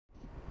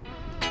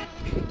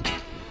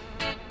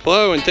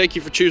Hello, and thank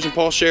you for choosing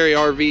Paul Sherry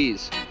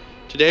RVs.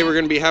 Today we're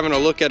going to be having a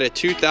look at a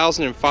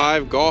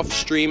 2005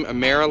 Gulfstream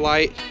Ameri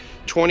lite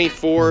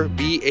 24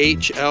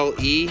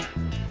 BHLE.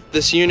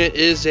 This unit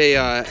is a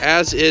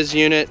as-is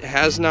unit,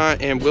 has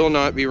not and will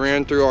not be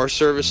ran through our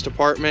service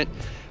department.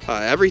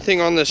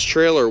 Everything on this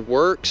trailer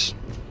works.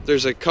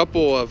 There's a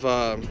couple of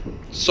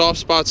soft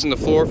spots in the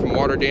floor from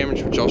water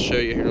damage, which I'll show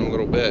you here in a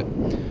little bit.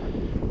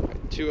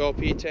 2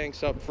 LP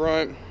tanks up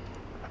front,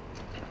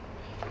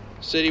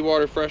 city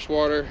water, fresh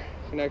water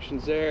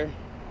connections there,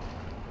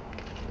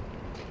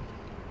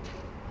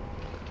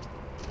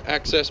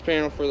 access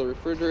panel for the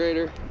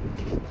refrigerator.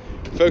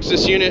 Folks,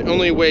 this unit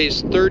only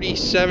weighs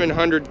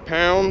 3,700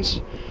 pounds,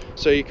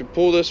 so you can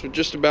pull this with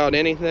just about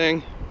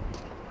anything.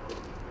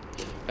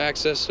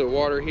 Access to the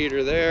water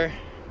heater there.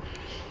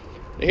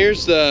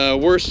 Here's the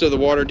worst of the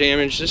water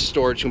damage. This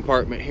storage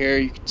compartment here,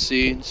 you can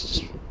see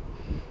it's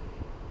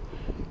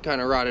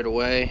kind of rotted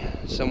away.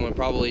 Someone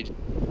probably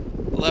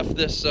left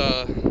this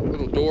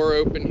little door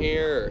open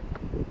here, or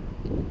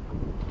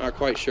not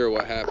quite sure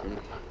what happened.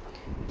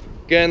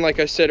 Again,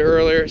 like I said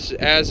earlier, it's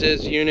as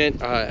is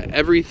unit.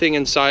 Everything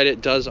inside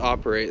it does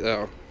operate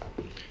though.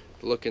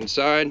 Look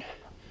inside.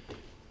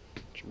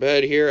 There's a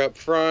bed here up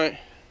front,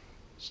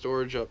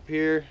 storage up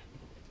here,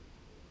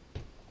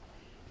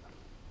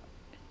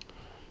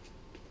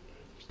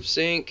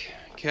 sink,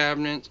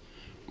 cabinet,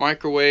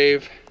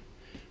 microwave,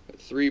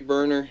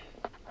 3-burner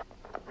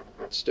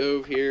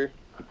stove here,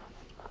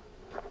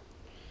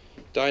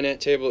 dinette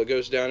table that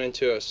goes down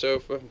into a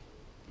sofa,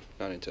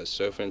 not into a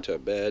sofa, into a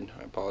bed,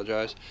 I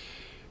apologize.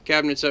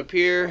 Cabinets up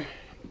here,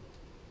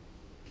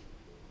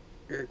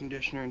 air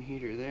conditioner and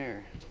heater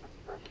there.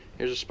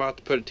 Here's a spot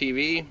to put a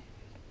TV,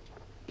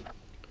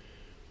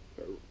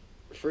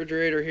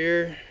 refrigerator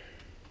here,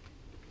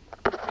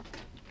 a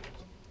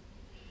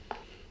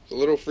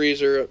little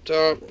freezer up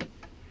top.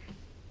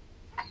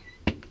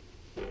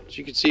 As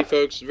you can see,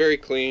 folks, very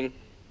clean.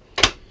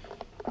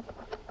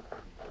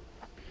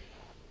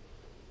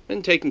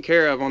 Been taken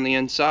care of on the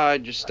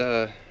inside. Just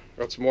got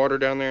some water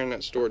down there in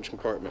that storage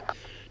compartment.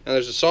 Now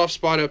there's a soft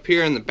spot up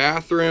here in the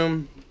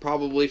bathroom,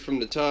 probably from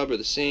the tub or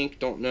the sink,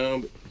 don't know,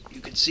 but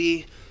you can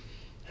see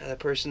the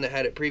person that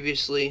had it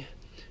previously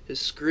has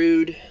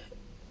screwed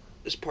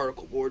this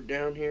particle board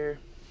down here,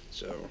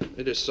 so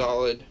it is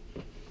solid.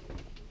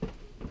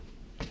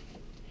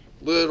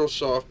 Little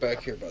soft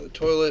back here by the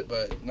toilet,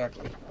 but not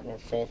going to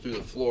fall through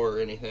the floor or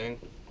anything,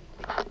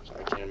 so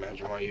I can't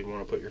imagine why you'd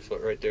want to put your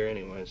foot right there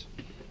anyways.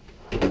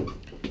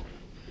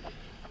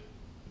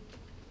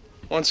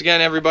 Once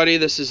again, everybody,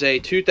 this is a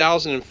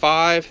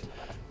 2005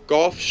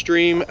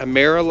 Gulfstream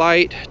Ameri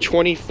lite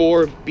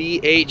 24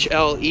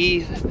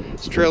 BHLE.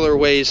 This trailer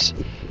weighs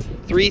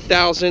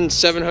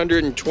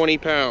 3,720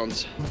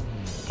 pounds.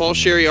 Paul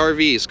Sherry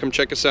RVs, come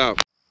check us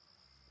out.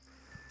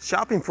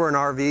 Shopping for an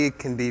RV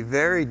can be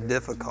very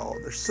difficult.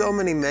 There's so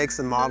many makes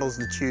and models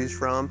to choose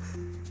from,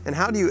 and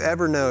how do you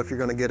ever know if you're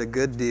going to get a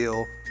good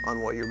deal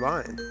on what you're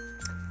buying?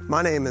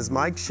 My name is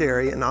Mike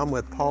Sherry, and I'm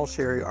with Paul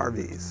Sherry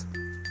RVs.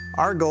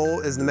 Our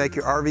goal is to make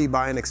your RV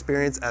buying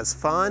experience as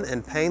fun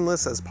and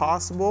painless as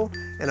possible,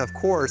 and of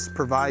course,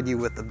 provide you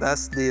with the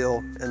best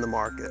deal in the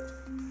market.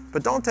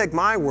 But don't take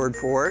my word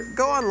for it.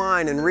 Go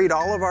online and read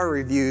all of our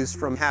reviews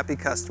from happy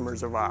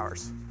customers of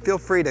ours. Feel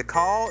free to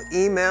call,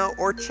 email,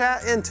 or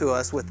chat into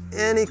us with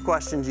any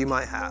questions you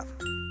might have.